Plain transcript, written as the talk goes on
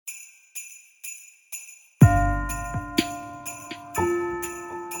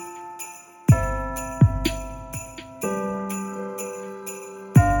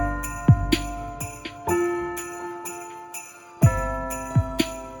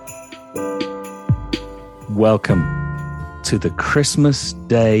Welcome to the Christmas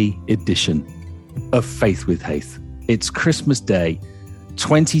Day edition of Faith with Haith. It's Christmas Day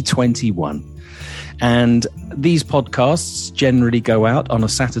 2021. And these podcasts generally go out on a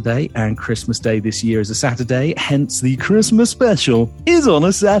Saturday, and Christmas Day this year is a Saturday, hence the Christmas special is on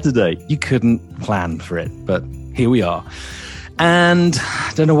a Saturday. You couldn't plan for it, but here we are. And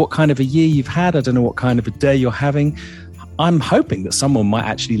I don't know what kind of a year you've had. I don't know what kind of a day you're having. I'm hoping that someone might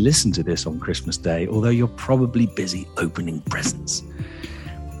actually listen to this on Christmas Day, although you're probably busy opening presents.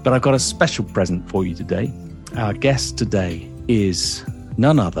 But I've got a special present for you today. Our guest today is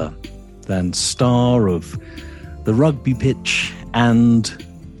none other than star of the rugby pitch and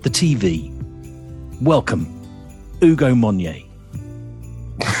the TV. Welcome, Ugo Monye.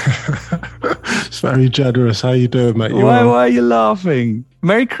 It's very generous. How you doing, mate? Why are you laughing?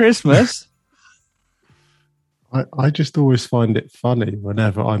 Merry Christmas. I just always find it funny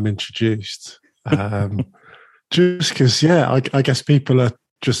whenever I'm introduced. Just because, I guess people are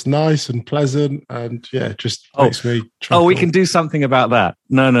just nice and pleasant, and just makes me chuckle. Oh, we can do something about that.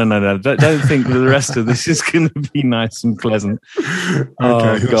 No. Don't think that the rest of this is going to be nice and pleasant.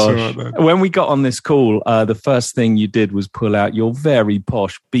 Okay, gosh. Right, when we got on this call, the first thing you did was pull out your very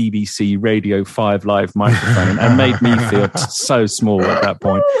posh BBC Radio 5 Live microphone and made me feel so small at that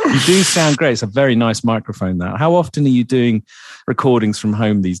point. You do sound great. It's a very nice microphone now. How often are you doing recordings from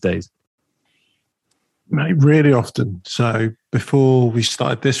home these days? Mate, really often. So before we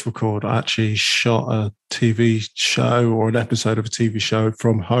started this record, I actually shot a TV show or an episode of a TV show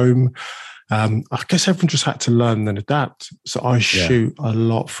from home. I guess everyone just had to learn and adapt. So I shoot a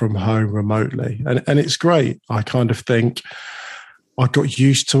lot from home remotely. And it's great. I kind of think I got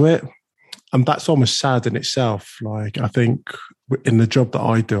used to it. And that's almost sad in itself. Like, I think in the job that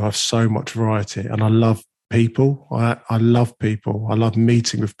I do, I have so much variety, and I love people. I love people. I love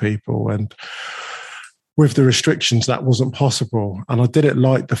meeting with people. And with the restrictions, that wasn't possible. And I didn't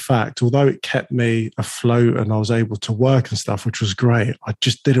like the fact, although it kept me afloat and I was able to work and stuff, which was great, I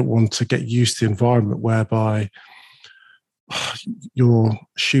just didn't want to get used to the environment whereby you're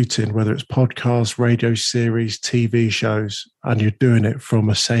shooting, whether it's podcasts, radio series, TV shows, and you're doing it from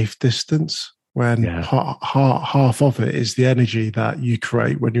a safe distance when half of it is the energy that you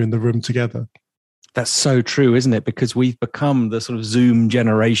create when you're in the room together. That's so true, isn't it? Because we've become the sort of Zoom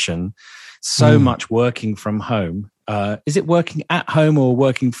generation. So much working from home. Is it working at home or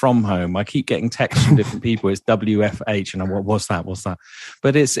working from home? I keep getting texts from different people. It's WFH, and what's that?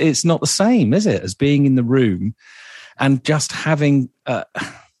 But it's not the same, is it, as being in the room and just having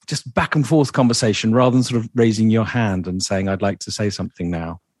just back and forth conversation rather than sort of raising your hand and saying, "I'd like to say something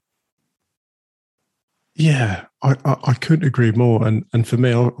now." Yeah, I couldn't agree more. And for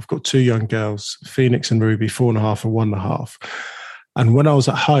me, I've got two young girls, Phoenix and Ruby, 4.5 and 1.5. And when I was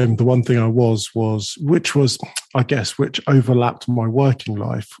at home, the one thing I was, which overlapped my working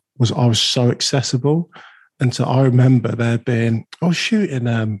life, was I was so accessible. And so I remember there being, I was shooting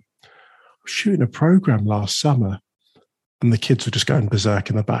a program last summer, and the kids were just going berserk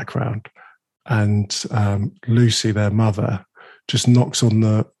in the background. And Lucy, their mother, just knocks on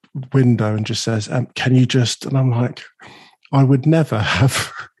the window and just says, "Can you just?" And I'm like, I would never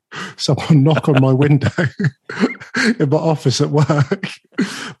have someone knock on my window in my office at work.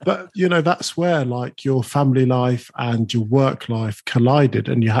 But, that's where like your family life and your work life collided,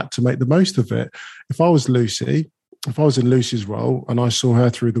 and you had to make the most of it. If I was in Lucy's role and I saw her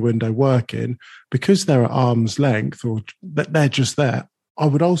through the window working, because they're at arm's length or they're just there, I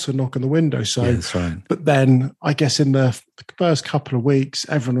would also knock on the window. So, yeah, that's right. But then I guess in the first couple of weeks,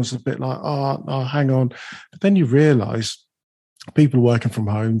 everyone was a bit like, oh, hang on. But then you realise people working from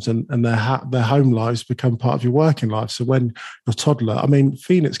homes and their home lives become part of your working life. So when your toddler,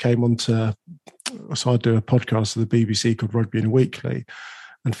 Phoenix came on so I do a podcast of the BBC called Rugby in a Weekly,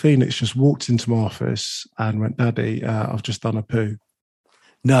 and Phoenix just walked into my office and went, "Daddy, I've just done a poo."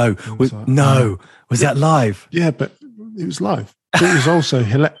 No, was that live? Yeah, but it was live. But it was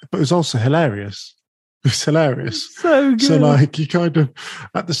also hilarious. It was hilarious. So good. So like you kind of,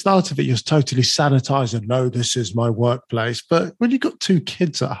 at the start of it, you're totally sanitizing. No, this is my workplace. But when you've got two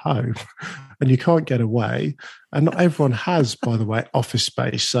kids at home and you can't get away, and not everyone has, by the way, office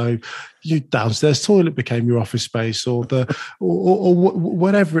space. So your downstairs toilet became your office space, or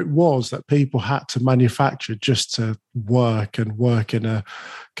whatever it was that people had to manufacture just to work in a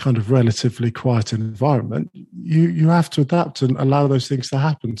kind of relatively quiet environment. You have to adapt and allow those things to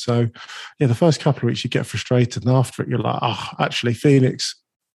happen. So the first couple of weeks you get frustrated, and after it you're like, actually, Phoenix,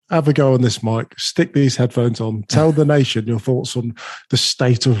 have a go on this mic, stick these headphones on, tell the nation your thoughts on the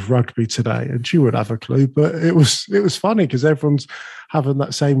state of rugby today. And she would have a clue, but it was funny because everyone's having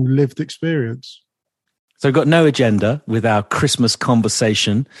that same lived experience. So we've got no agenda with our Christmas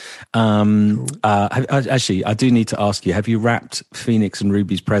conversation. Actually, I do need to ask you, have you wrapped Phoenix and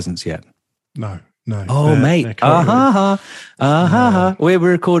Ruby's presents yet? No. Oh, mate. We're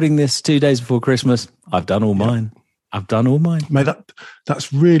recording this 2 days before Christmas. I've done all mine. Mate,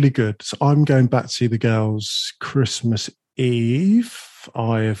 that's really good. So I'm going back to see the girls Christmas Eve.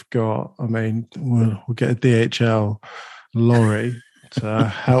 We'll get a DHL lorry to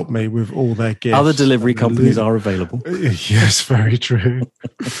help me with all their gifts. Other delivery companies are available. Yes, very true.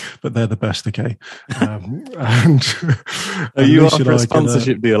 But they're the best, okay? Are you offer a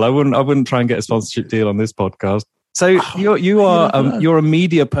sponsorship deal? I wouldn't try and get a sponsorship deal on this podcast. So you're a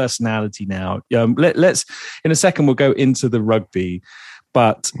media personality now. Let's in a second we'll go into the rugby,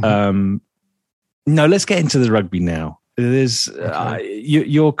 but no, let's get into the rugby now. There's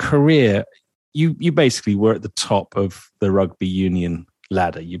your career. You basically were at the top of the rugby union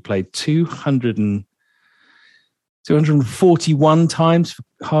ladder. You played 241 times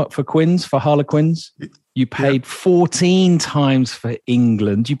for Quins, for Harlequins. You played 14 times for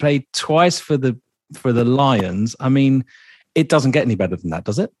England. You played twice for the Lions. I mean, it doesn't get any better than that,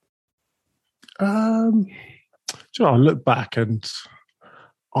 does it? I look back and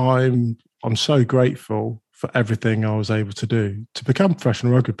I'm so grateful for everything I was able to do. To become a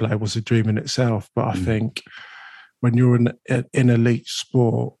professional rugby player was a dream in itself, but I think when you're in elite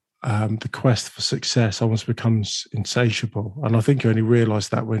sport, the quest for success almost becomes insatiable. And I think you only realise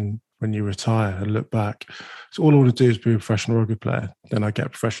that when you retire and look back. So all I want to do is be a professional rugby player. Then I get a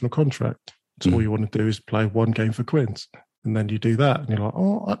professional contract. So all you want to do is play one game for Quins. And then you do that. And you're like,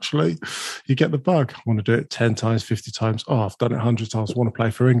 oh, actually, you get the bug. I want to do it 10 times, 50 times. Oh, I've done it 100 times. I want to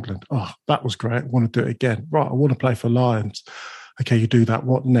play for England. Oh, that was great. I want to do it again. Right, I want to play for Lions. Okay, you do that.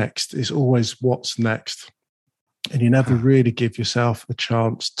 What next? It's always what's next. And you never really give yourself a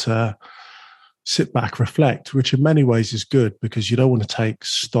chance to sit back, reflect, which in many ways is good because you don't want to take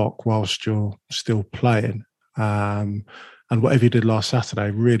stock whilst you're still playing. And whatever you did last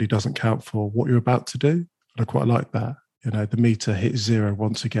Saturday really doesn't count for what you're about to do. And I quite like that. The meter hits zero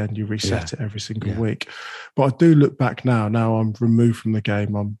once again, you reset it every single week. But I do look back now. Now I'm removed from the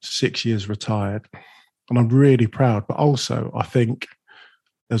game. I'm 6 years retired and I'm really proud. But also I think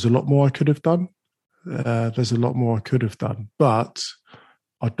there's a lot more I could have done. But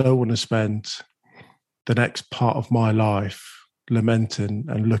I don't want to spend the next part of my life lamenting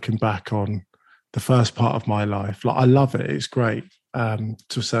and looking back on the first part of my life. Like, I love it. It's great to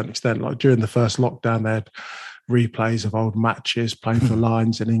a certain extent. Like during the first lockdown, they had replays of old matches playing for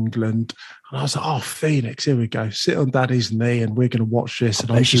Lions in England. And I was like, oh, Phoenix, here we go. Sit on Daddy's knee and we're going to watch this.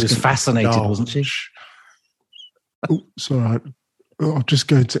 And she was fascinated, wasn't she? Oh, sorry. I'm just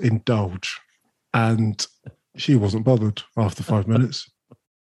going to indulge. And she wasn't bothered after 5 minutes.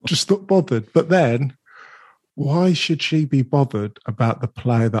 Just not bothered. But then, why should she be bothered about the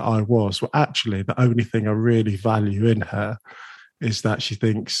player that I was? Well, actually, the only thing I really value in her is that she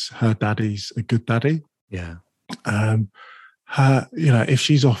thinks her daddy's a good daddy. Yeah. If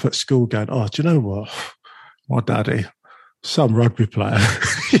she's off at school going, oh, do you know what? My daddy, some rugby player.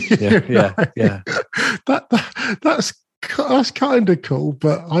 Yeah. That's kind of cool,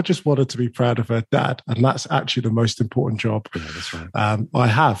 but I just wanted to be proud of her dad. And that's actually the most important job that's right. I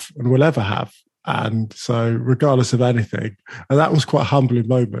have and will ever have. And so regardless of anything, and that was quite a humbling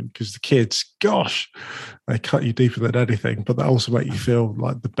moment because the kids, gosh, they cut you deeper than anything, but they also make you feel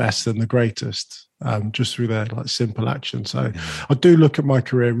like the best and the greatest just through their like simple action. So I do look at my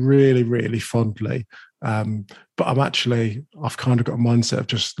career really, really fondly. But I've kind of got a mindset of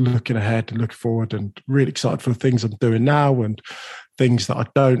just looking ahead and looking forward and really excited for the things I'm doing now and things that I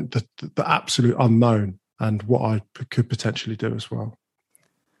don't, the absolute unknown and what I could potentially do as well.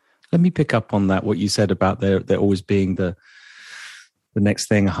 Let me pick up on that, what you said about there always being the next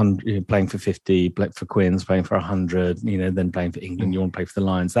thing, 100, playing for 50, for Quins, playing for 100, then playing for England, you want to play for the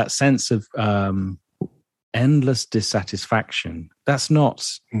Lions. That sense of endless dissatisfaction, that's not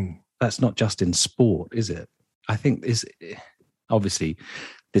just in sport, is it? I think obviously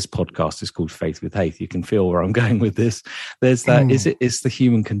this podcast is called Faith with Haith. You can feel where I'm going with this. There's that, it's the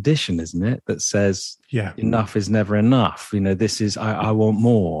human condition, isn't it? That says enough is never enough. This is, I want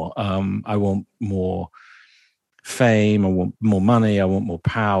more. I want more fame. I want more money. I want more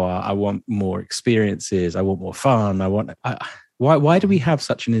power. I want more experiences. I want more fun. Why do we have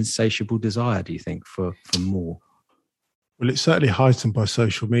such an insatiable desire, do you think, for more? Well, it's certainly heightened by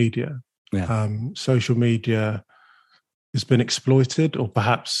social media. Yeah. Social media has been exploited, or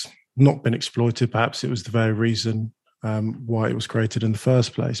perhaps not been exploited. Perhaps it was the very reason why it was created in the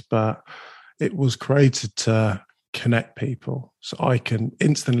first place. But it was created to connect people. So I can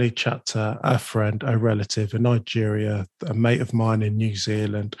instantly chat to a friend, a relative in Nigeria, a mate of mine in New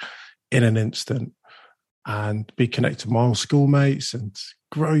Zealand in an instant, and be connected to my old schoolmates and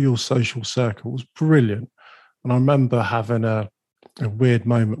grow your social circle. It was brilliant. And I remember having a weird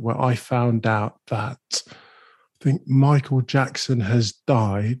moment where I found out that I think Michael Jackson has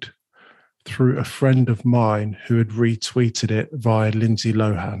died through a friend of mine who had retweeted it via Lindsay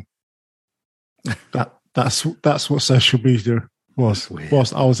Lohan. That's what social media was.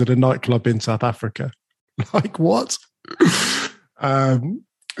 Whilst I was at a nightclub in South Africa. Like, what?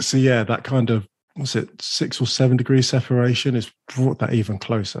 So yeah, that kind of, was it 6 or 7 degrees separation has brought that even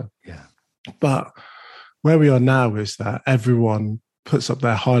closer. Yeah. But where we are now is that everyone puts up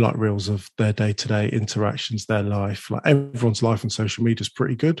their highlight reels of their day-to-day interactions, their life. Like, everyone's life on social media is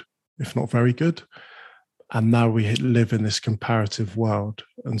pretty good, if not very good. And now we live in this comparative world.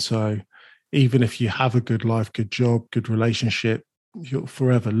 And so even if you have a good life, good job, good relationship, you're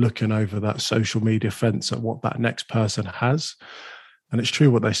forever looking over that social media fence at what that next person has. And it's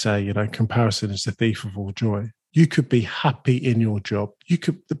true what they say, you know, comparison is the thief of all joy. You could be happy in your job. You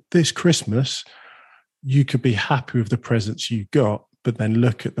could, this Christmas, you could be happy with the presents you got, but then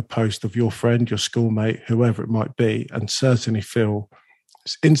look at the post of your friend, your schoolmate, whoever it might be, and certainly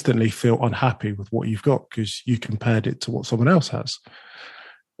instantly feel unhappy with what you've got because you compared it to what someone else has.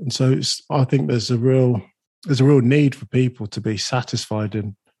 And so I think there's a real need for people to be satisfied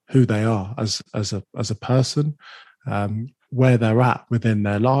in who they are as a person, where they're at within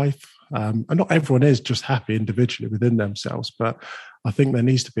their life. And not everyone is just happy individually within themselves, but I think there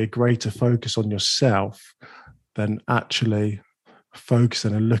needs to be a greater focus on yourself than actually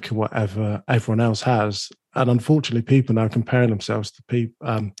focusing and looking at whatever everyone else has. And unfortunately, people now comparing themselves to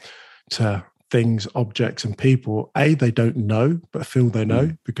things, objects, and people. They don't know, but feel they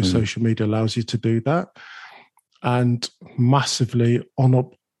know because social media allows you to do that. And massively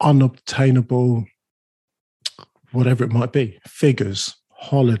unobtainable, whatever it might be, figures,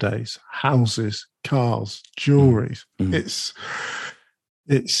 holidays, houses, cars, jewelry. That's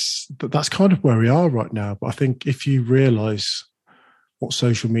kind of where we are right now. But I think if you realize what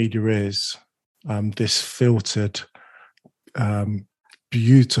social media is, this filtered,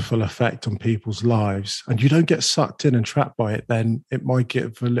 beautiful effect on people's lives, and you don't get sucked in and trapped by it, then it might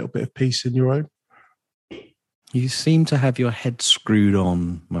give a little bit of peace in your own. You seem to have your head screwed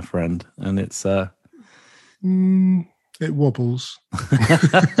on, my friend, and it's it wobbles.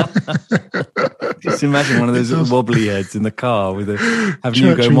 Just imagine one of those little wobbly heads in the car with having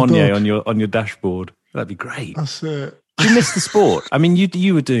Hugo Monnier on your dashboard. That'd be great. That's it. Do you miss the sport? I mean,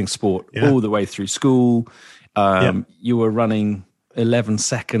 you were doing sport all the way through school. You were running 11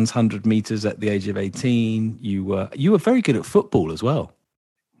 seconds, 100 meters at the age of 18. You were very good at football as well.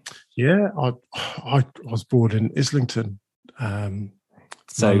 Yeah, I was born in Islington. I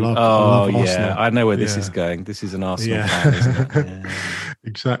love Arsenal. I know where this is going. This is an Arsenal fan, isn't it? Yeah.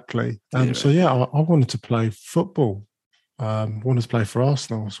 Exactly. So I wanted to play football. Wanted to play for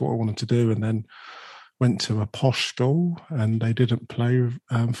Arsenal. That's what I wanted to do. And then went to a posh school and they didn't play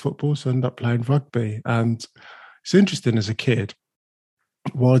football, so I ended up playing rugby. And it's interesting, as a kid,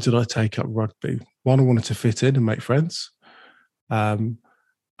 why did I take up rugby? One, I wanted to fit in and make friends. And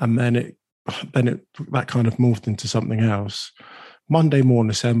then that kind of morphed into something else. Monday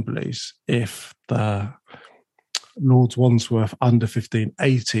morning assemblies, if the Lords Wandsworth under 15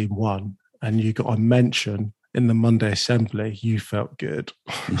 18 won and you got a mention in the Monday assembly, you felt good.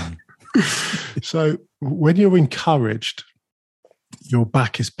 So when you're encouraged, your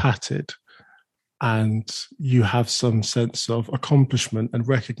back is patted and you have some sense of accomplishment and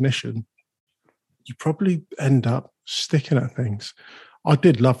recognition, you probably end up sticking at things. I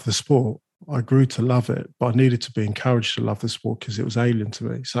did love the sport. I grew to love it, but I needed to be encouraged to love the sport because it was alien to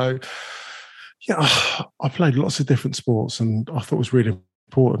me. So, I played lots of different sports and I thought it was really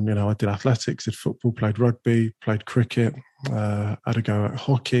important. You know, I did athletics, did football, played rugby, played cricket, had a go at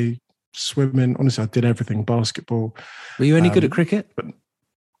hockey, swimming. Honestly, I did everything, basketball. Were you any good at cricket? But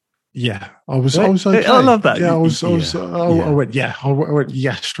yeah, I was okay. I love that. Yeah, I went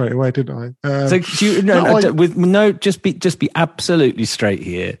straight away, didn't I? So just be absolutely straight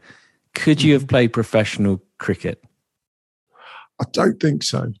here. Could you have played professional cricket? I don't think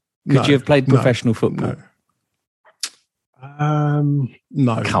so. Could you have played professional football? No. I'm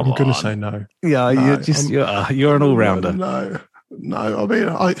going to say no. Yeah, no, you're an all-rounder. No. I mean,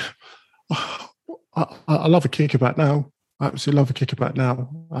 I love a kickabout now. I absolutely love a kickabout now.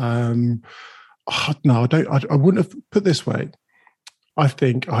 No, I don't. I wouldn't have put it this way. I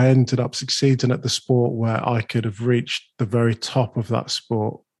think I ended up succeeding at the sport where I could have reached the very top of that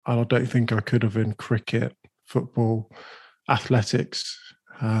sport. And I don't think I could have in cricket, football, athletics,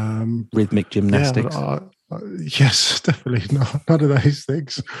 rhythmic gymnastics. Yes, definitely not none of those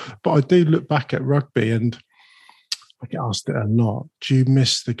things. But I do look back at rugby, and I get asked it a lot. Do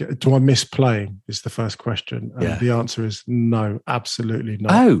I miss playing? Is the first question, and the answer is no, absolutely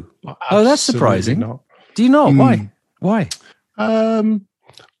not. Oh, that's surprising. Not. Do you not? Why? I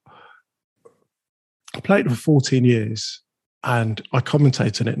played for 14 years, and I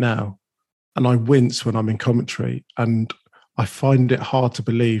commentate on it now, and I wince when I'm in commentary, and I find it hard to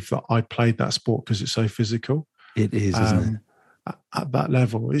believe that I played that sport because it's so physical. It is, isn't it? At that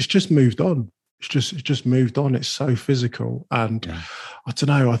level, it's just moved on. It's just moved on. It's so physical. And I don't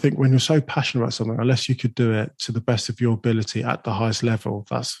know, I think when you're so passionate about something, unless you could do it to the best of your ability at the highest level,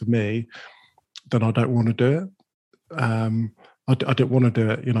 that's for me, then I don't want to do it. I didn't want to do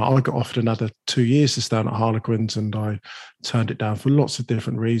it. You know, I got offered another 2 years to stand at Harlequins, and I turned it down for lots of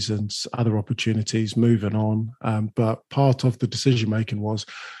different reasons, other opportunities, moving on. But part of the decision making was,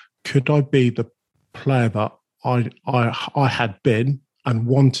 could I be the player that I had been and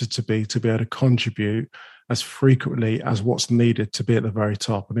wanted to be able to contribute as frequently as what's needed to be at the very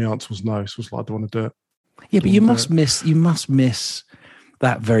top? And the answer was no. So it was like, I don't want to do it. Yeah, but you must miss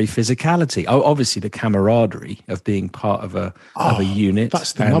that very physicality. Oh, obviously the camaraderie of being part of a unit.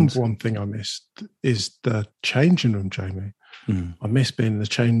 That's the number one thing I missed, is the changing room, Jamie. I miss being in the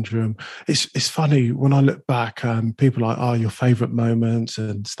change room. It's funny when I look back, people are like, your favourite moments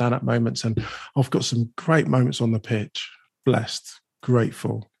and stand-up moments. And I've got some great moments on the pitch. Blessed,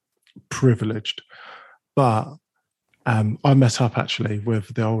 grateful, privileged. But I met up actually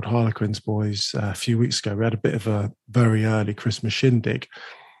with the old Harlequins boys a few weeks ago. We had a bit of a very early Christmas shindig,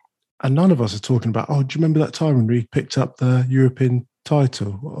 and none of us are talking about, do you remember that time when we picked up the European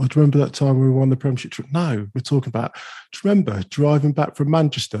title? Or do you remember that time when we won the Premiership? No, we're talking about, do you remember driving back from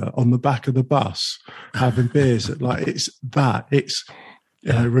Manchester on the back of the bus, having beers? It's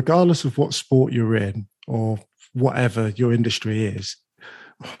you know, regardless of what sport you're in or whatever your industry is,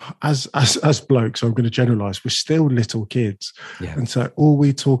 as blokes, I'm going to generalize, we're still little kids. And so all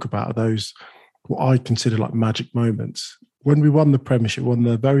we talk about are those, what I consider like magic moments. When we won the Premiership, won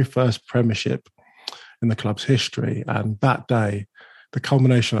the very first Premiership in the club's history, and that day, the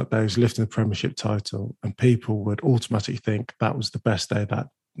culmination of that day was lifting the Premiership title, and people would automatically think that was the best day,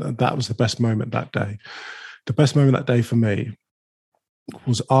 that was the best moment that day. The best moment that day for me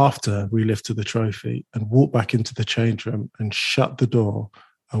was after we lifted the trophy and walked back into the change room and shut the door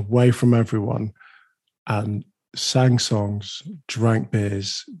away from everyone and sang songs, drank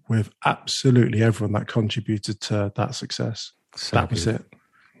beers with absolutely everyone that contributed to that success. That was it.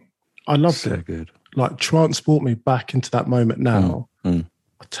 I loved it. Good. Like, transport me back into that moment now. I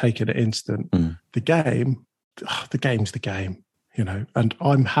take it at instant. The game's the game, you know, and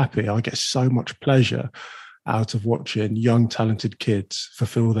I'm happy. I get so much pleasure out of watching young, talented kids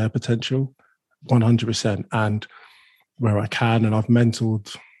fulfill their potential 100%. And where I can, and I've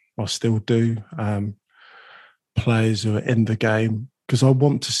mentored, I still do, players who are in the game, because I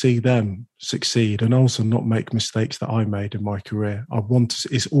want to see them succeed and also not make mistakes that I made in my career.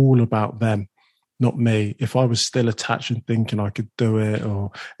 It's all about them, not me. If I was still attached and thinking I could do it, or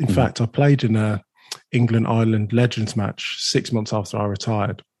in fact, I played in a England-Ireland Legends match 6 months after I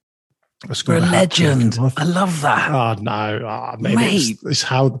retired. You're a legend. I love that. Oh no, maybe it's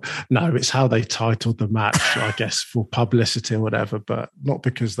how they titled the match, I guess, for publicity or whatever, but not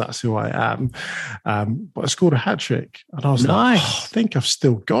because that's who I am. But I scored a hat trick, and I was like, I think I've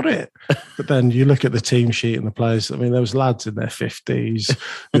still got it. But then you look at the team sheet and the players. I mean, there was lads in their 50s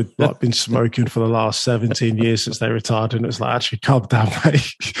who'd like been smoking for the last 17 years since they retired, and it was like, actually, calm down,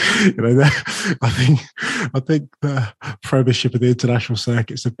 mate. You know, I think the Premiership of the international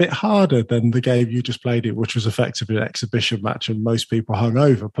circuit is a bit harder than the game you just played it, which was effectively an exhibition match, and most people hung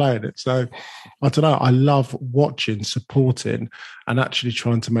over playing it. So I don't know, I love watching, supporting, and actually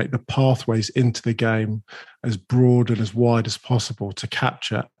trying to make the pathways into the game as broad and as wide as possible to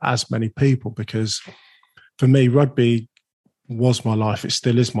capture as many people, because for me, rugby was my life. It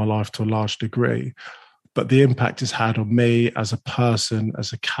still is my life to a large degree. But the impact it's had on me as a person,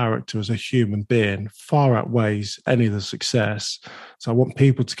 as a character, as a human being, far outweighs any of the success. So I want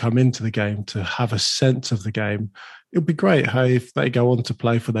people to come into the game to have a sense of the game. It would be great, hey, if they go on to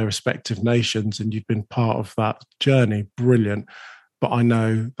play for their respective nations and you've been part of that journey, brilliant. But I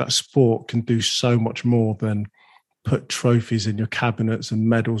know that sport can do so much more than put trophies in your cabinets and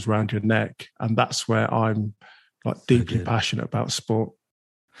medals around your neck. And that's where I'm like deeply passionate about sport.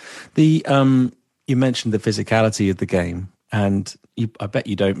 You mentioned the physicality of the game, and I bet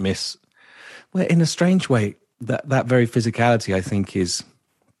you don't miss, well, in a strange way, that very physicality, I think, is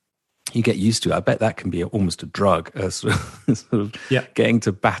you get used to it. I bet that can be almost a drug, sort of getting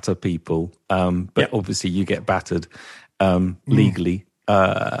to batter people. But obviously you get battered legally.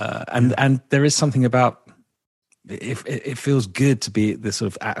 And there is something about it feels good to be the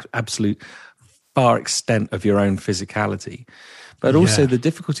sort of absolute far extent of your own physicality. But also the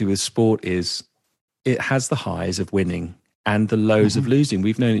difficulty with sport is it has the highs of winning and the lows of losing.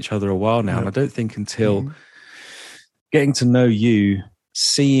 We've known each other a while now, and I don't think until getting to know you,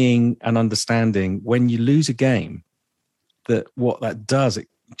 seeing and understanding when you lose a game, that what that does, it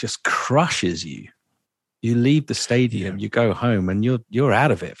just crushes you. You leave the stadium, you go home, and you're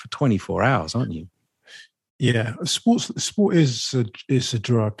out of it for 24 hours, aren't you? Yeah, sport is a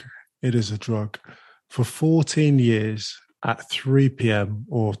drug. It is a drug. For 14 years at 3 p.m.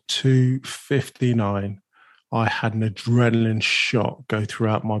 or 2:59, I had an adrenaline shot go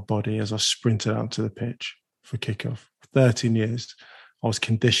throughout my body as I sprinted out to the pitch for kickoff. 13 years, I was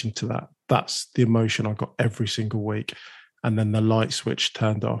conditioned to that. That's the emotion I got every single week. And then the light switch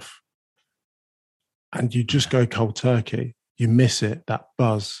turned off. And you just go cold turkey. You miss it, that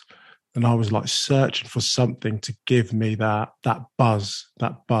buzz. And I was like searching for something to give me that buzz.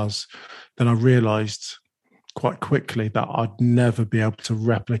 Then I realized quite quickly that I'd never be able to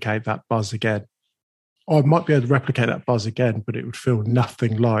replicate that buzz again. I might be able to replicate that buzz again, but it would feel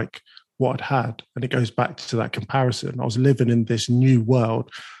nothing like what I'd had. And it goes back to that comparison. I was living in this new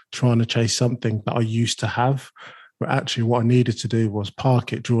world, trying to chase something that I used to have, but actually what I needed to do was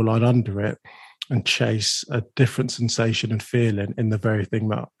park it, draw a line under it, and chase a different sensation and feeling in the very thing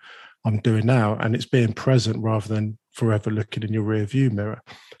that I'm doing now. And it's being present rather than forever looking in your rear view mirror.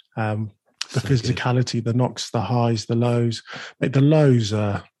 The physicality, the knocks, the highs, the lows. The lows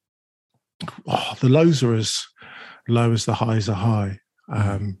are as low as the highs are high.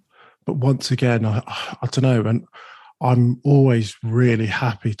 But once again, I don't know. And I'm always really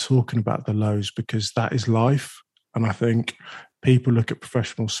happy talking about the lows because that is life. And I think people look at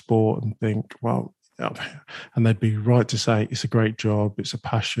professional sport and think, well, and they'd be right to say it's a great job, it's a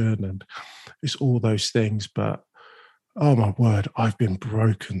passion, and it's all those things. But oh my word, I've been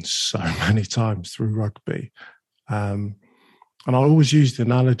broken so many times through rugby. And I always use the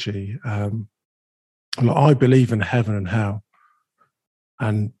analogy, I believe in heaven and hell.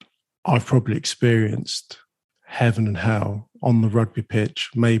 And I've probably experienced heaven and hell on the rugby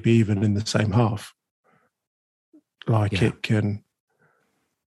pitch, maybe even in the same half. It can,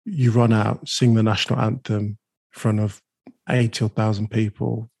 you run out, sing the national anthem in front of 80,000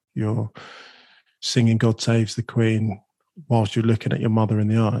 people. You're singing God Saves the Queen whilst you're looking at your mother in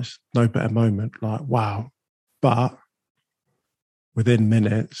the eyes. No better moment, like, wow. But within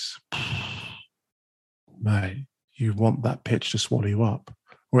minutes, mate, you want that pitch to swallow you up.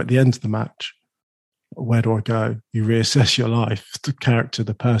 Or at the end of the match, where do I go? You reassess your life, the character,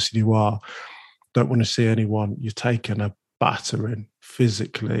 the person you are. Don't want to see anyone. You're taking a battering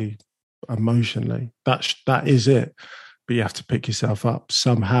physically, emotionally. That is it. But you have to pick yourself up.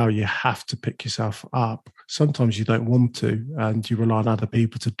 Somehow you have to pick yourself up. Sometimes you don't want to, and you rely on other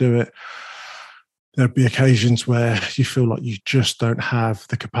people to do it. There'll be occasions where you feel like you just don't have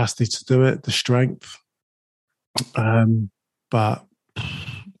the capacity to do it, the strength. But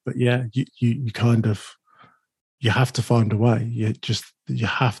yeah, you kind of, you have to find a way. You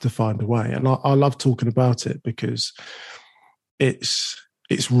have to find a way. And I love talking about it because it's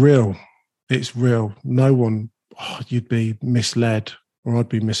real. It's real. No one, you'd be misled, or I'd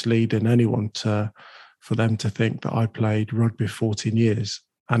be misleading anyone for them to think that I played rugby 14 years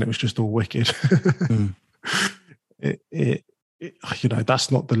and it was just all wicked.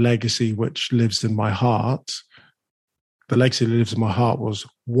 That's not the legacy which lives in my heart. The legacy that lives in my heart was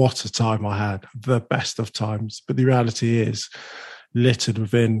what a time I had, the best of times. But the reality is, littered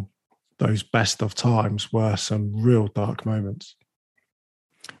within those best of times were some real dark moments.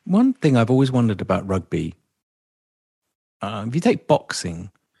 One thing I've always wondered about rugby, if you take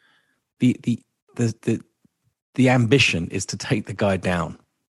boxing, the ambition is to take the guy down,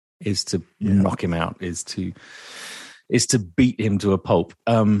 is to knock him out, is to beat him to a pulp.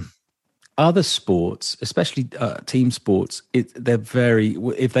 Other sports, especially team sports, they're very,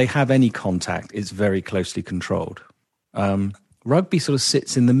 if they have any contact, it's very closely controlled. Rugby sort of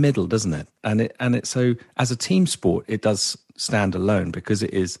sits in the middle, doesn't it? And it so as a team sport, it does stand alone because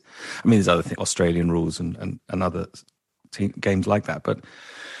it is. I mean, there's other things, Australian rules and other games like that, but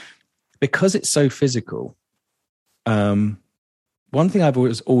because it's so physical, one thing I've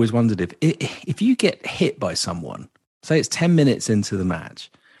always wondered if you get hit by someone, say it's 10 minutes into the match.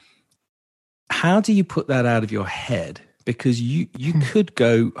 How do you put that out of your head? Because you could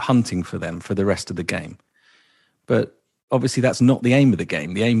go hunting for them for the rest of the game. But obviously that's not the aim of the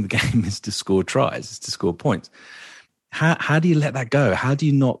game. The aim of the game is to score tries, is to score points. How do you let that go? How do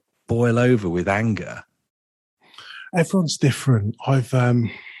you not boil over with anger? Everyone's different.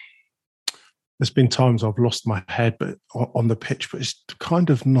 There's been times I've lost my head, but on the pitch, but it's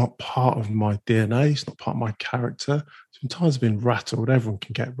kind of not part of my DNA. It's not part of my character. Sometimes I've been rattled. Everyone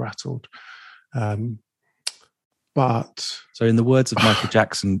can get rattled. But so in the words of Michael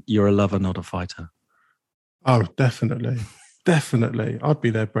Jackson, you're a lover, not a fighter. Oh, definitely. Definitely. I'd be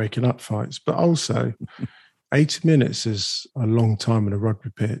there breaking up fights. But also 80 minutes is a long time in a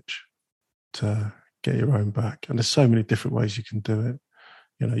rugby pitch to get your own back. And there's so many different ways you can do it.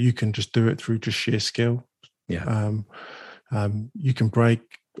 You know, you can just do it through just sheer skill. Yeah. You can break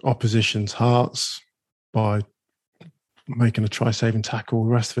opposition's hearts by making a try-saving tackle, all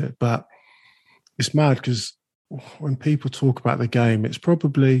the rest of it. But it's mad because when people talk about the game, it's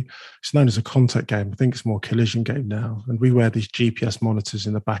known as a contact game. I think it's more a collision game now. And we wear these GPS monitors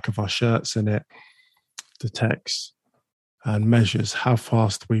in the back of our shirts, and it detects and measures how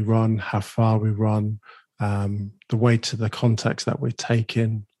fast we run, how far we run, the way to the contacts that we're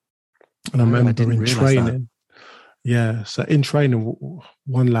taking. And I remember in training, so in training,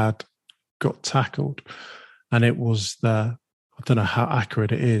 one lad got tackled, and it was I don't know how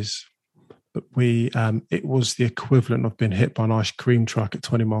accurate it is, but it was the equivalent of being hit by an ice cream truck at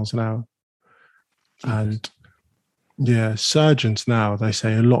 20 miles an hour. And yeah, surgeons now, they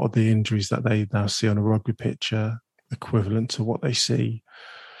say a lot of the injuries that they now see on a rugby pitch are equivalent to what they see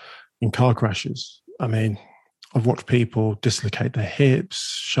in car crashes. I mean, I've watched people dislocate their hips,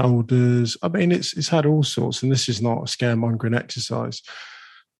 shoulders. I mean, it's had all sorts, and this is not a scaremongering exercise.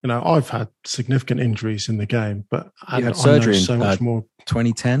 You know, I've had significant injuries in the game, but you had surgery so much more.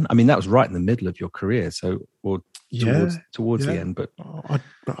 2010. I mean, that was right in the middle of your career, towards the end. But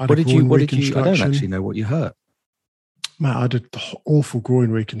what did you? I don't actually know what you hurt. Matt, I did awful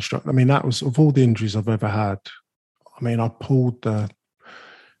groin reconstruction. I mean, that was, of all the injuries I've ever had, I mean, I pulled the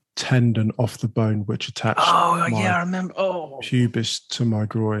tendon off the bone which attached I remember pubis to my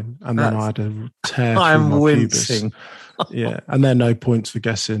groin, and then I had a tear through my wincing. Pubis. Yeah, and there are no points for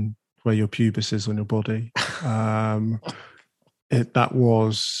guessing where your pubis is on your body. That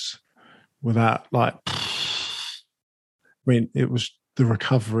was without it was the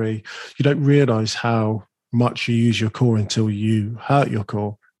recovery. You don't realize how much you use your core until you hurt your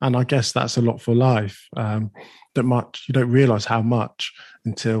core, and I guess that's a lot for life. You don't realize how much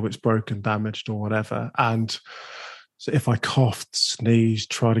until it's broken, damaged, or whatever. And so if I coughed,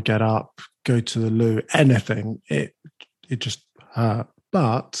 sneezed, try to get up, go to the loo, anything, it just hurt.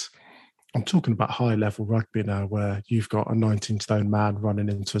 But I'm talking about high level rugby now, where you've got a 19-stone man running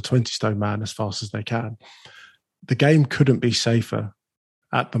into a 20-stone man as fast as they can. The game couldn't be safer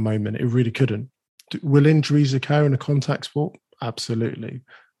at the moment. It really couldn't. Will injuries occur in a contact sport? Absolutely.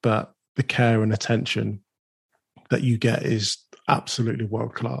 But the care and attention that you get is absolutely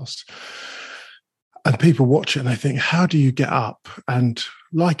world class. And people watch it and they think, how do you get up? And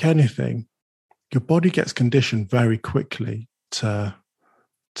like anything, your body gets conditioned very quickly to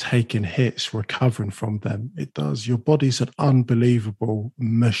taking hits, recovering from them. It does. Your body's an unbelievable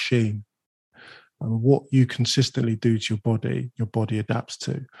machine. And what you consistently do to your body adapts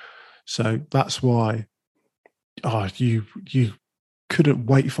to. So that's why you couldn't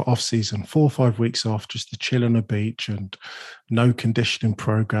wait for off-season, 4 or 5 weeks off, just to chill on a beach and no conditioning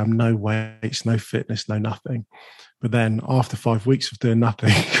program, no weights, no fitness, no nothing. But then after 5 weeks of doing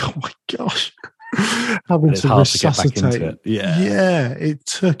nothing, oh my gosh, having to resuscitate. It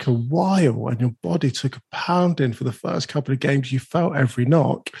took a while, and your body took a pounding for the first couple of games. You felt every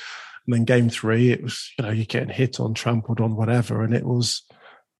knock. And then game 3, it was, you're getting hit on, trampled on, whatever. And it's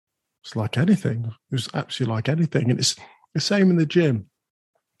like anything. It was absolutely like anything. And it's the same in the gym.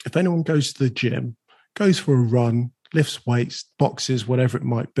 If anyone goes to the gym, goes for a run, lifts weights, boxes, whatever it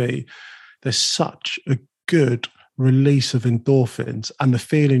might be, there's such a good release of endorphins, and the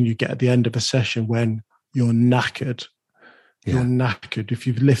feeling you get at the end of a session when you're knackered. Yeah. You're knackered. If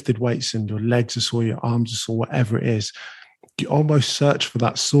you've lifted weights and your legs are sore, your arms are sore, whatever it is, you almost search for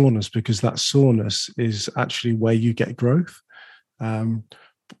that soreness, because that soreness is actually where you get growth.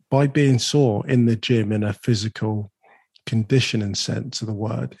 By being sore in the gym, in a physical conditioning sense of the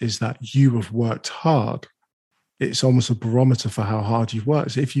word, is that you have worked hard. It's almost a barometer for how hard you've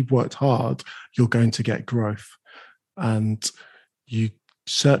worked. So if you've worked hard, you're going to get growth. And you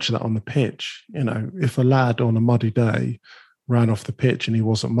search that on the pitch. If a lad on a muddy day ran off the pitch and he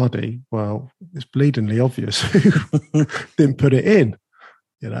wasn't muddy, well, it's bleedingly obvious who didn't put it in.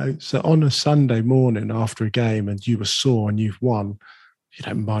 So on a Sunday morning after a game and you were sore and you've won, you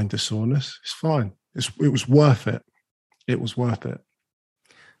don't mind the soreness. It's fine. It was worth it. it was worth it.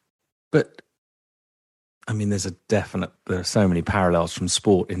 But I mean, there are so many parallels from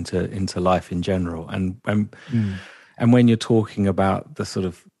sport into life in general. And when you're talking about the sort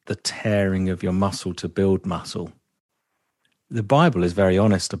of the tearing of your muscle to build muscle, the Bible is very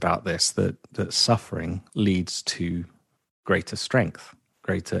honest about this, that suffering leads to greater strength,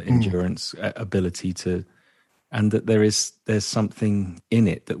 greater endurance, ability to, and that there's something in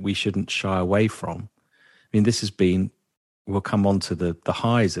it that we shouldn't shy away from. I mean, we'll come on to the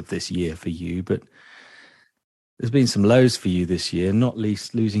highs of this year for you, but there's been some lows for you this year, not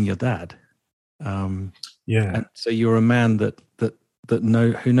least losing your dad. And so you're a man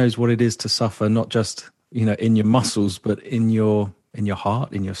who knows what it is to suffer, not just, in your muscles, but in your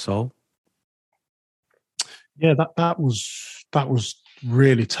heart, in your soul. Yeah, that was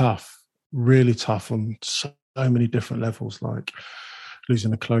really tough on so many different levels. Like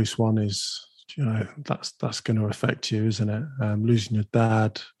losing a close one is, that's going to affect you, isn't it? Losing your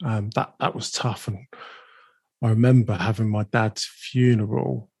dad, that was tough. And I remember having my dad's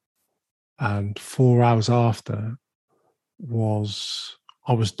funeral, and 4 hours after I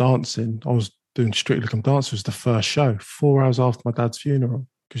was dancing. I was doing Strictly Come Dancing. It was the first show. 4 hours after my dad's funeral,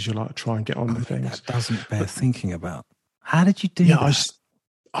 because you try and get on with things. That doesn't bear thinking about. How did you do that?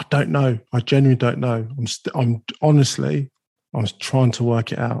 I don't know. I genuinely don't know. I'm trying to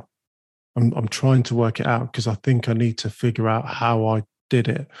work it out. I'm trying to work it out because I think I need to figure out how I did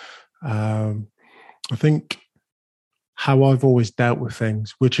it. I think how I've always dealt with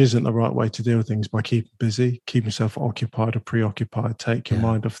things, which isn't the right way to deal with things, by keeping busy, keep yourself occupied or preoccupied, take your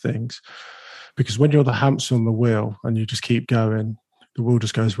mind off things. Because when you're the hamster on the wheel and you just keep going, the wheel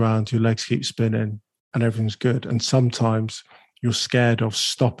just goes round, your legs keep spinning and everything's good. And sometimes you're scared of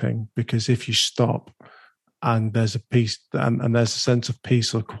stopping, because if you stop and there's a peace and there's a sense of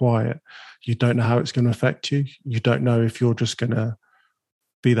peace or quiet, you don't know how it's going to affect you. You don't know if you're just going to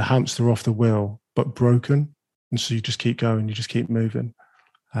be the hamster off the wheel, but broken. And so you just keep going, you just keep moving.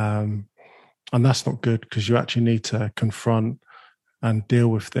 And that's not good, because you actually need to confront and deal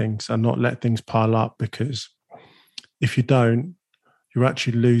with things and not let things pile up, because if you don't, you're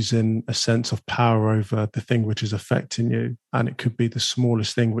actually losing a sense of power over the thing which is affecting you. And it could be the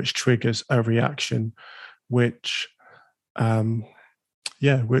smallest thing which triggers a reaction, which can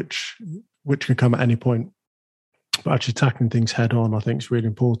come at any point. But actually tackling things head on, I think, is really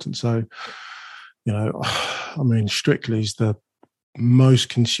important. So, Strictly is the most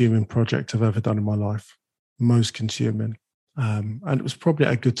consuming project I've ever done in my life. Most consuming. And it was probably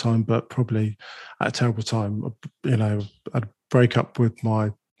at a good time, but probably at a terrible time. I'd break up with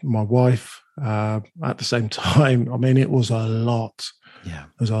my wife at the same time. It was a lot. Yeah.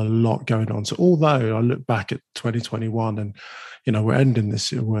 There's a lot going on. So although I look back at 2021 and, we're ending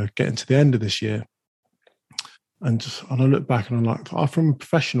this year, we're getting to the end of this year. And I look back and I'm like, from a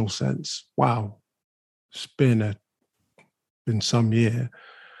professional sense, wow, it's been some year.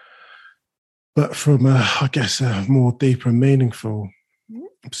 But from a more deeper and meaningful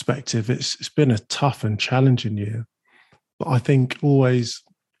perspective, it's been a tough and challenging year. But I think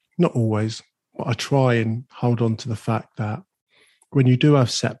not always, but I try and hold on to the fact that when you do have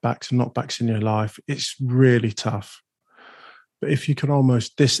setbacks and knockbacks in your life, it's really tough. But if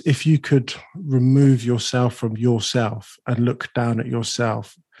you could remove yourself from yourself and look down at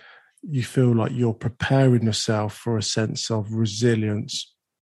yourself, you feel like you're preparing yourself for a sense of resilience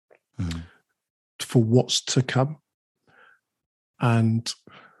for what's to come. And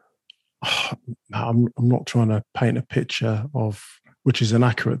I'm not trying to paint a picture of which is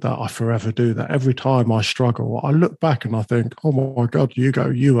inaccurate, that I forever do that. Every time I struggle, I look back and I think, oh my God,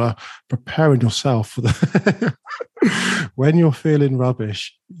 you are preparing yourself for the when you're feeling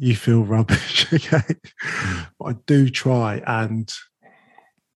rubbish, you feel rubbish. Okay. But I do try and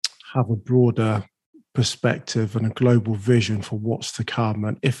have a broader perspective and a global vision for what's to come.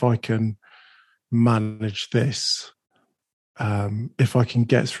 And if I can manage this, if I can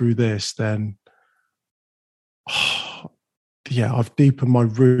get through this, then I've deepened my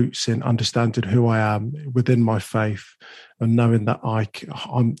roots in understanding who I am within my faith, and knowing that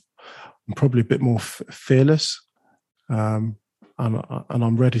I'm probably a bit more fearless, and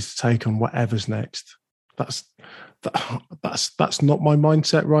I'm ready to take on whatever's next. That's not my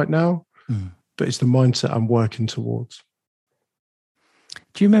mindset right now, but it's the mindset I'm working towards.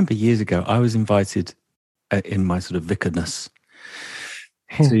 Do you remember years ago, I was invited in my sort of vicarness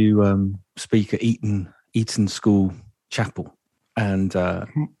to speak at Eton School Chapel, and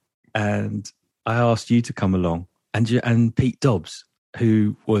I asked you to come along, and Pete Dobbs,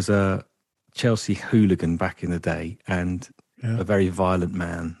 who was a Chelsea hooligan back in the day and a very violent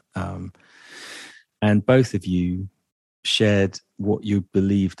man, and both of you shared what you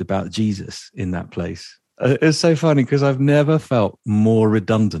believed about Jesus in that place. It's so funny because I've never felt more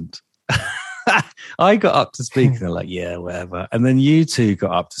redundant. I got up to speak and they're like, yeah, whatever. And then you two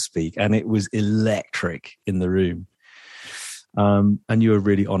got up to speak and it was electric in the room. And you were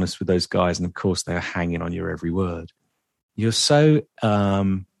really honest with those guys. And of course, they were hanging on your every word. You're so, I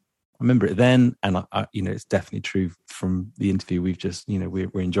remember it then. And it's definitely true from the interview we've just,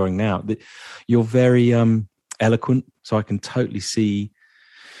 we're enjoying now, that you're very eloquent. So I can totally see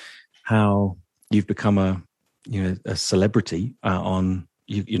how you've become a celebrity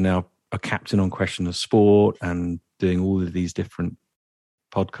you're now a captain on Question of Sport and doing all of these different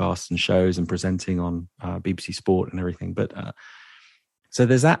podcasts and shows and presenting on BBC Sport and everything. But so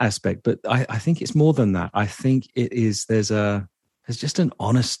there's that aspect. But I think it's more than that. I think it is. There's just an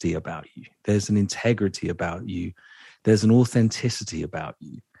honesty about you. There's an integrity about you. There's an authenticity about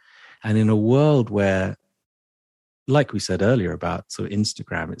you. And in a world where, like we said earlier about sort of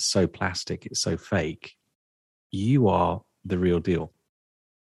Instagram, it's so plastic, it's so fake. You are the real deal.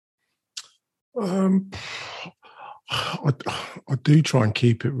 I do try and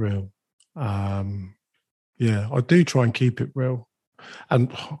keep it real. I do try and keep it real.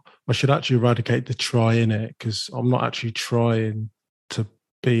 And I should actually eradicate the try in it, because I'm not actually trying to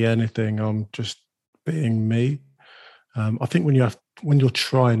be anything. I'm just being me. I think when you're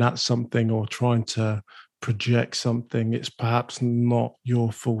trying at something or trying to project something, it's perhaps not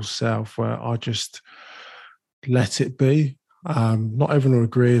your full self, where I just let it be. Not everyone will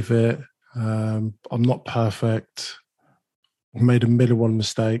agree with it. I'm not perfect. I've made a million and one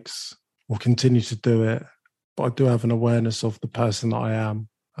mistakes. Will continue to do it, but I do have an awareness of the person that I am.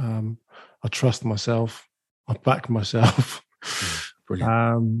 I trust myself. I back myself.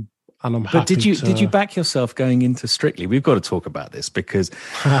 Brilliant. And I'm but happy. Did you back yourself going into Strictly? We've got to talk about this because,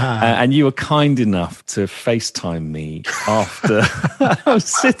 and you were kind enough to FaceTime me after I was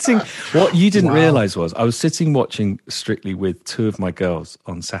sitting. What you didn't realize was I was sitting watching Strictly with two of my girls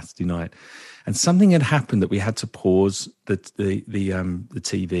on Saturday night, and something had happened that we had to pause the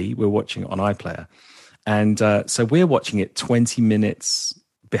TV. We're watching it on iPlayer, and so we're watching it 20 minutes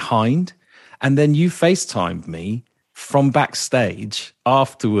behind, and then you FaceTimed me from backstage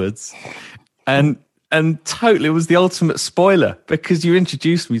afterwards, and totally it was the ultimate spoiler, because you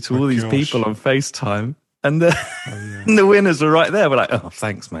introduced me to all these people on FaceTime, and the winners were right there. We're like, oh,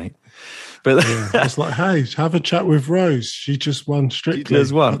 thanks, mate. But I was like, hey, have a chat with Rose. She just won Strictly. She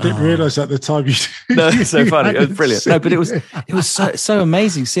just won. I didn't realise at the time you. No, it's so funny. It was brilliant. No, but it was so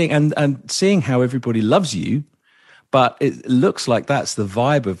amazing seeing and seeing how everybody loves you. But it looks like that's the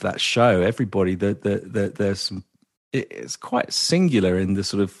vibe of that show. Everybody, there's some. It's quite singular in the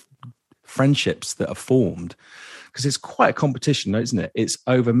sort of friendships that are formed, because it's quite a competition, isn't it? It's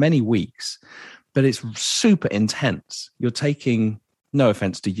over many weeks, but it's super intense. You're taking, no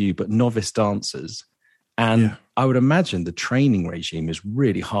offense to you, but novice dancers. And I would imagine the training regime is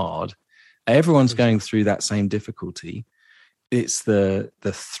really hard. Everyone's going through that same difficulty. It's the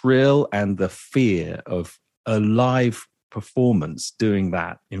thrill and the fear of a live performance doing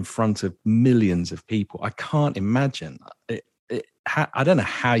that in front of millions of people. I can't imagine it. I don't know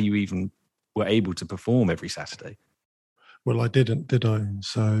how you even were able to perform every Saturday. Well, I didn't, did I?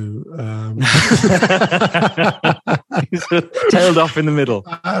 So tailed off in the middle.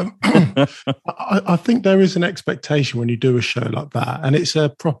 I think there is an expectation when you do a show like that, and it's a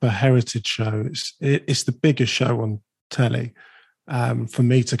proper heritage show. It's the biggest show on telly. For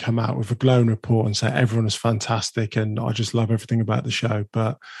me to come out with a glowing report and say everyone is fantastic and I just love everything about the show,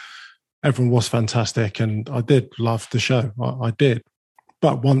 but everyone was fantastic and I did love the show. I did,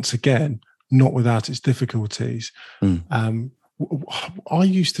 but once again, not without its difficulties. I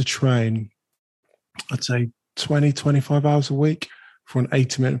used to train, I'd say 20, 25 hours a week for an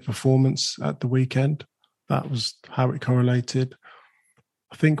 80-minute performance at the weekend. That was how it correlated.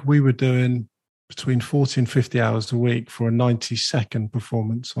 I think we were doing between 40 and 50 hours a week for a 90-second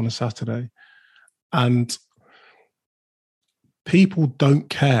performance on a Saturday. And people don't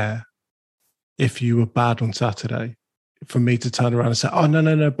care if you were bad on Saturday for me to turn around and say, oh,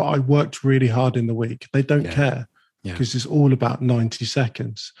 no, but I worked really hard in the week. They don't care, because it's all about 90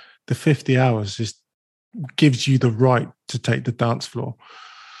 seconds. The 50 hours just gives you the right to take the dance floor.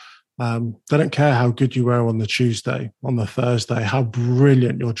 They don't care how good you were on the Tuesday, on the Thursday, how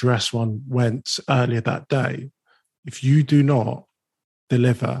brilliant your dress one went earlier that day. If you do not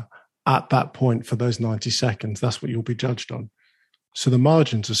deliver at that point for those 90 seconds, that's what you'll be judged on. So the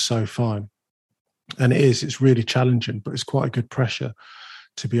margins are so fine. And it's really challenging, but it's quite a good pressure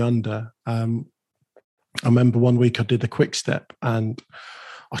to be under. I remember one week I did the quick step and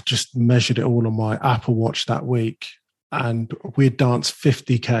I just measured it all on my Apple Watch that week. and we'd dance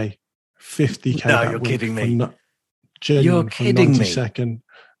 50K. No, you're kidding me. You're kidding me.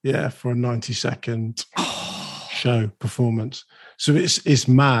 For a 90-second show performance. So it's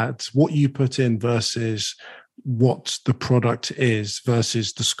mad what you put in versus what the product is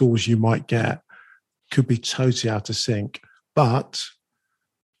versus the scores you might get could be totally out of sync. But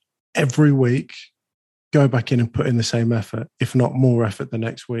every week, go back in and put in the same effort, if not more effort the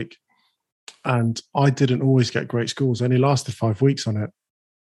next week. And I didn't always get great scores. I only lasted 5 weeks on it.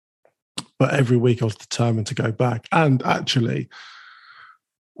 But every week I was determined to go back. And actually,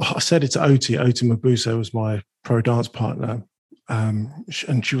 I said it to Oti. Oti Mabuse was my pro dance partner.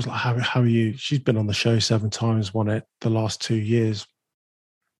 And she was like, how are you? She's been on the show 7 times, won it the last 2 years.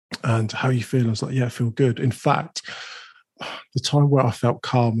 And how are you feeling? I was like, yeah, I feel good. In fact, the time where I felt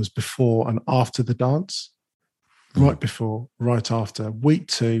calm was before and after the dance. Right before, right after. Week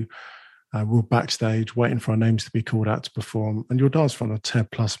 2, we were backstage waiting for our names to be called out to perform. And you'll dance in front of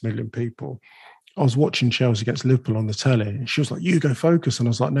 10+ million people. I was watching Chelsea against Liverpool on the telly, and she was like, "You go focus." And I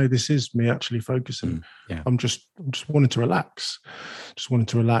was like, "No, this is me actually focusing. I'm just wanting to relax.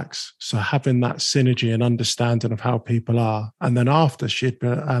 So having that synergy and understanding of how people are, and then after she'd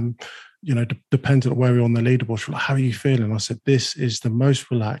been, dependent on where we were on the leaderboard, she was like, "How are you feeling?" I said, "This is the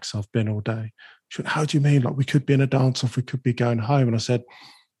most relaxed I've been all day." She went, "How do you mean? Like we could be in a dance off, we could be going home?" And I said,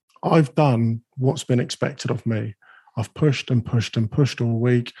 "I've done what's been expected of me. I've pushed and pushed and pushed all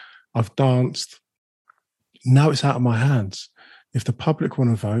week. I've danced. Now it's out of my hands. If the public want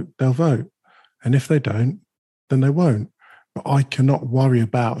to vote, they'll vote. And if they don't, then they won't. But I cannot worry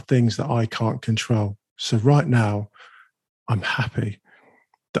about things that I can't control. So right now, I'm happy."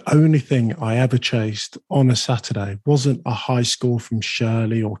 The only thing I ever chased on a Saturday wasn't a high score from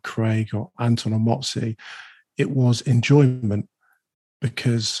Shirley or Craig or Anton or Motsi. It was enjoyment,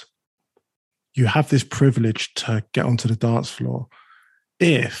 because you have this privilege to get onto the dance floor.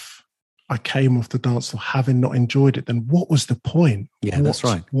 If I came off the dance floor having not enjoyed it, then what was the point? Yeah, that's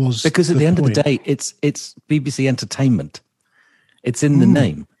right. Because at the end of the day, it's BBC Entertainment. It's in the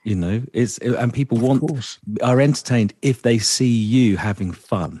name, and people are entertained if they see you having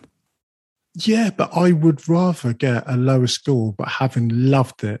fun. Yeah, but I would rather get a lower score, but having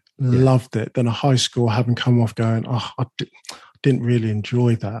loved it, than a high score having come off going, "Oh, I didn't really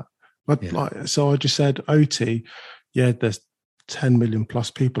enjoy that." But so I just said, "Oti, yeah, there's 10 million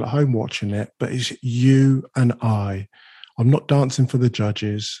plus people at home watching it, but it's you and I. I'm not dancing for the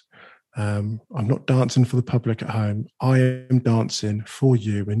judges. I'm not dancing for the public at home. I am dancing for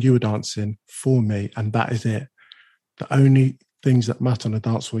you, and you are dancing for me, and that is it. The only things that matter on the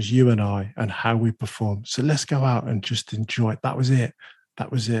dance floor is you and I and how we perform. So let's go out and just enjoy it." That was it.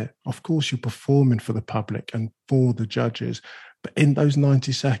 Of course, you're performing for the public and for the judges, but in those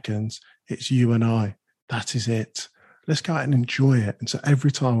 90 seconds, it's you and I. That is it. Let's go out and enjoy it. And so every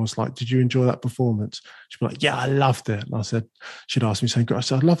time I was like, "Did you enjoy that performance?" She'd be like, "Yeah, I loved it." And I said, she'd ask me saying, "I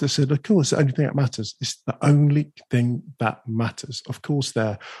said, I loved it." I said, "Cool, it's the only thing that matters. It's the only thing that matters." Of course, there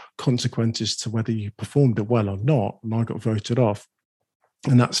are consequences to whether you performed it well or not. And I got voted off,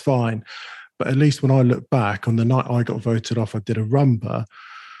 and that's fine. But at least when I look back on the night I got voted off, I did a rumba.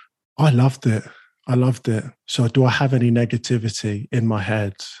 I loved it. So do I have any negativity in my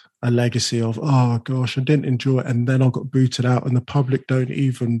head? A legacy of, "Oh gosh, I didn't enjoy it, and then I got booted out and the public don't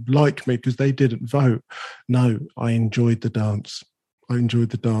even like me because they didn't vote"? No, I enjoyed the dance.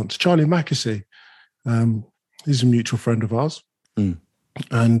 Charlie Mackesy, he's a mutual friend of ours.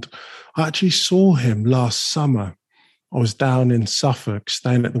 And I actually saw him last summer. I was down in Suffolk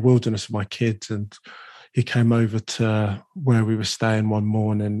staying at the Wilderness with my kids, and he came over to where we were staying one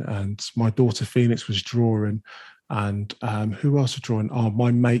morning, and my daughter Phoenix was drawing. And who else was drawing? Oh,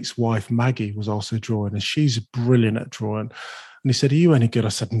 my mate's wife, Maggie, was also drawing, and she's brilliant at drawing. And he said, "Are you any good?" I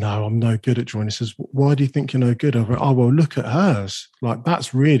said, "No, I'm no good at drawing." He says, "Why do you think you're no good?" I went, "Oh, well, look at hers. Like,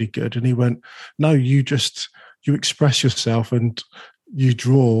 that's really good." And he went, "No, you express yourself and you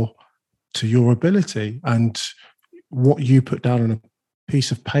draw to your ability. And what you put down on a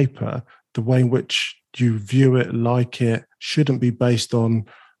piece of paper, the way in which you view it, like it, shouldn't be based on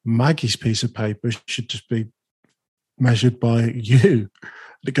Maggie's piece of paper. It should just be measured by you."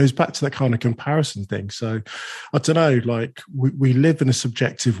 It goes back to that kind of comparison thing. So I don't know, like we live in a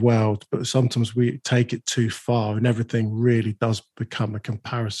subjective world, but sometimes we take it too far, and everything really does become a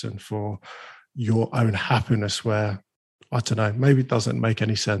comparison for your own happiness, where, I don't know, maybe it doesn't make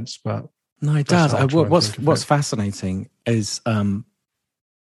any sense, but no, it does. What's fascinating is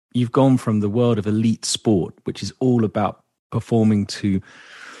you've gone from the world of elite sport, which is all about performing to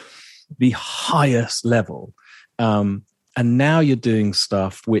the highest level, And now you're doing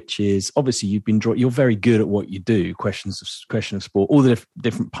stuff which is obviously you're very good at what you do. Question of sport, all the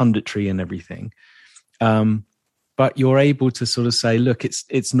different punditry and everything. But you're able to sort of say, look,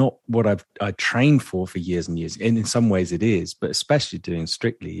 it's not what I trained for years and years. And in some ways it is, but especially doing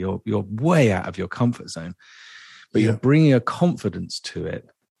Strictly, you're way out of your comfort zone. But you're bringing a confidence to it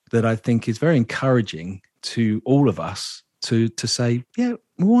that I think is very encouraging to all of us to say, yeah,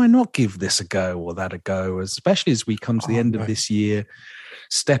 why not give this a go or that a go, especially as we come to the end of this year,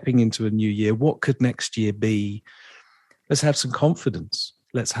 stepping into a new year. What could next year be? Let's have some confidence.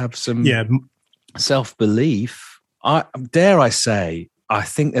 Let's have some self-belief. I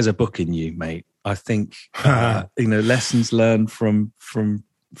think there's a book in you, mate. I think lessons learned from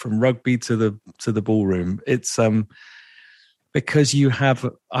rugby to the ballroom. It's because you have.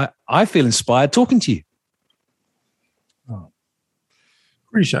 I feel inspired talking to you. Oh,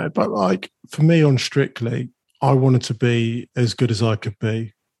 appreciate it, but like for me on Strictly, I wanted to be as good as I could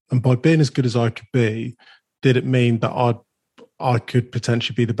be, and by being as good as I could be, did it mean that I could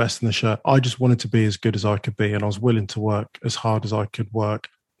potentially be the best in the show? I just wanted to be as good as I could be, and I was willing to work as hard as I could work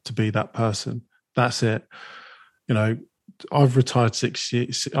to be that person. That's it. You know, I've retired 6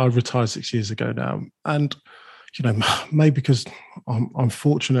 years. I retired 6 years ago now, and you know, maybe because I'm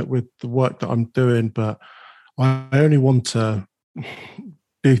fortunate with the work that I'm doing, but I only want to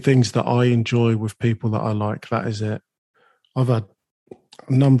do things that I enjoy with people that I like. That is it. I've had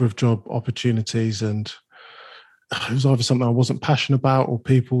a number of job opportunities, and it was either something I wasn't passionate about or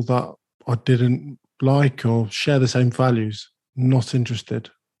people that I didn't like or share the same values. Not interested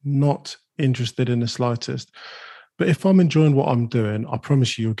in the slightest. But if I'm enjoying what I'm doing, I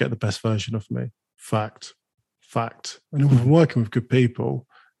promise you'll get the best version of me. Fact. And if I'm working with good people,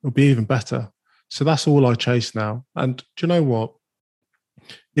 it'll be even better. So that's all I chase now. And do you know what?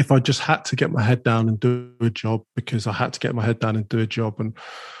 If I just had to get my head down and do a job, because I had to get my head down and do a job, and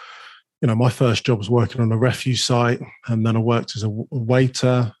you know, my first job was working on a refuse site, and then I worked as a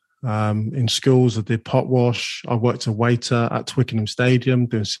waiter in schools. I did pot wash. I worked as a waiter at Twickenham Stadium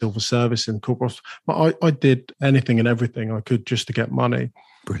doing silver service in corporate. But I did anything and everything I could just to get money.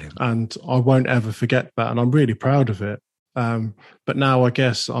 Brilliant. And I won't ever forget that. And I'm really proud of it. But now I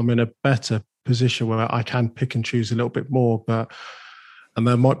guess I'm in a better position where I can pick and choose a little bit more. And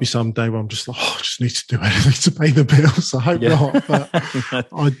there might be some day where I'm just like, I just need to do anything to pay the bills. I hope not. But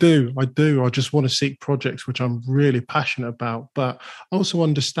I do. I just want to seek projects which I'm really passionate about. But also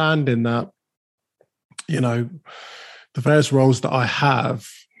understanding that, you know, the various roles that I have,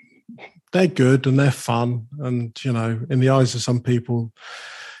 they're good and they're fun. And, you know, in the eyes of some people,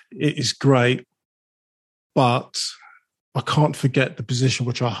 it is great. But I can't forget the position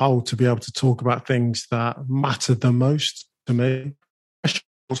which I hold to be able to talk about things that matter the most to me.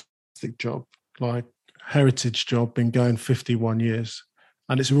 Job, like heritage job, been going 51 years,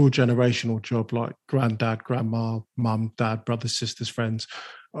 and it's a real generational job. Like granddad, grandma, mum, dad, brothers, sisters, friends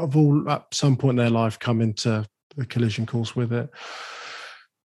have all at some point in their life come into the collision course with it.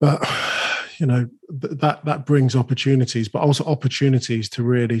 But you know, that brings opportunities, but also opportunities to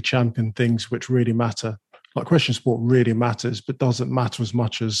really champion things which really matter. Like question sport really matters, but doesn't matter as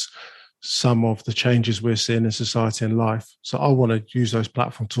much as some of the changes we're seeing in society and life. So I want to use those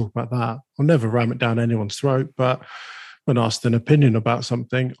platforms to talk about that. I'll never ram it down anyone's throat, but when asked an opinion about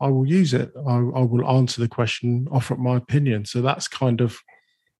something, I will use it. I will answer the question, offer up my opinion. So that's kind of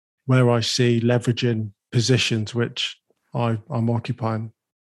where I see leveraging positions which I'm occupying.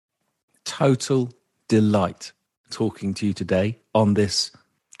 Total delight talking to you today on this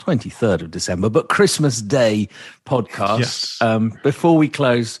 23rd of December, but Christmas Day podcast. Yes. Before we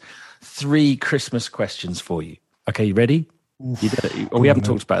close, 3 Christmas questions for you. Okay, you ready? We haven't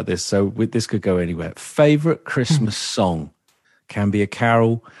talked about this, so this could go anywhere. Favorite Christmas song? Can be a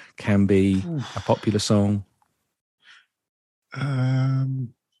carol, can be a popular song. Oh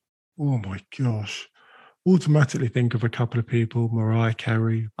my gosh! Automatically think of a couple of people. Mariah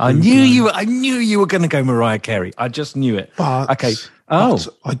Carey. I knew you were going to go Mariah Carey. I just knew it. But okay. But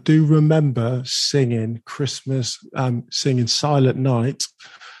I do remember singing singing Silent Night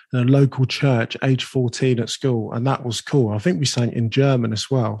in a local church, age 14 at school, and that was cool. I think we sang in German as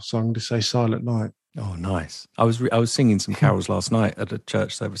well, so I'm going to say Silent Night. Oh, nice. I was singing some carols last night at a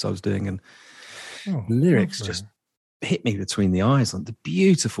church service I was doing, and the lyrics just hit me between the eyes. The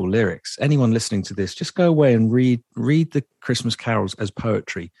beautiful lyrics. Anyone listening to this, just go away and read the Christmas carols as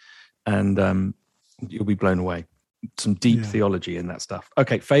poetry, and you'll be blown away. Some deep theology in that stuff.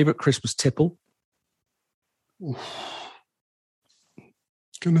 Okay, favorite Christmas tipple?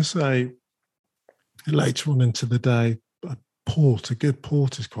 Gonna say later on into the day, a good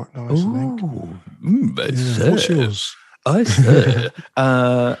port is quite nice. Ooh, I think. What's yours? I see.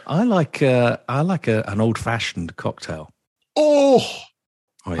 I like an old-fashioned cocktail. Oh,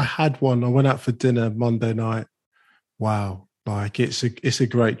 Oh, yeah. I had one. I went out for dinner Monday night. Wow. Like it's a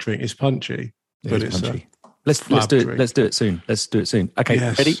great drink. It's punchy, but it's punchy. Let's do it. drink. Let's do it soon. Okay,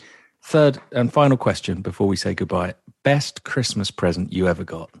 Yes. ready? Third and final question before we say goodbye. Best Christmas present you ever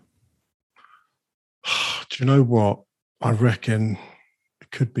got? Do you know what? I reckon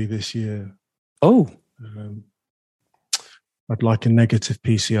it could be this year. Oh. I'd like a negative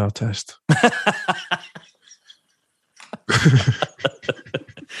PCR test.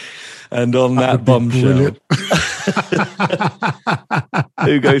 And on that bombshell,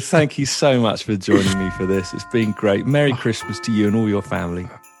 Hugo, thank you so much for joining me for this. It's been great. Merry Christmas to you and all your family.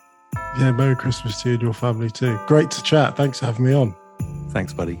 Yeah, Merry Christmas to you and your family too. Great to chat. Thanks for having me on.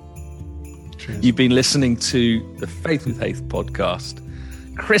 Thanks, buddy. Cheers. You've been listening to the Faith with Faith podcast.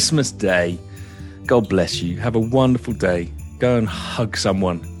 Christmas Day. God bless you. Have a wonderful day. Go and hug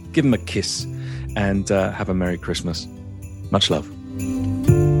someone. Give them a kiss. And have a Merry Christmas. Much love.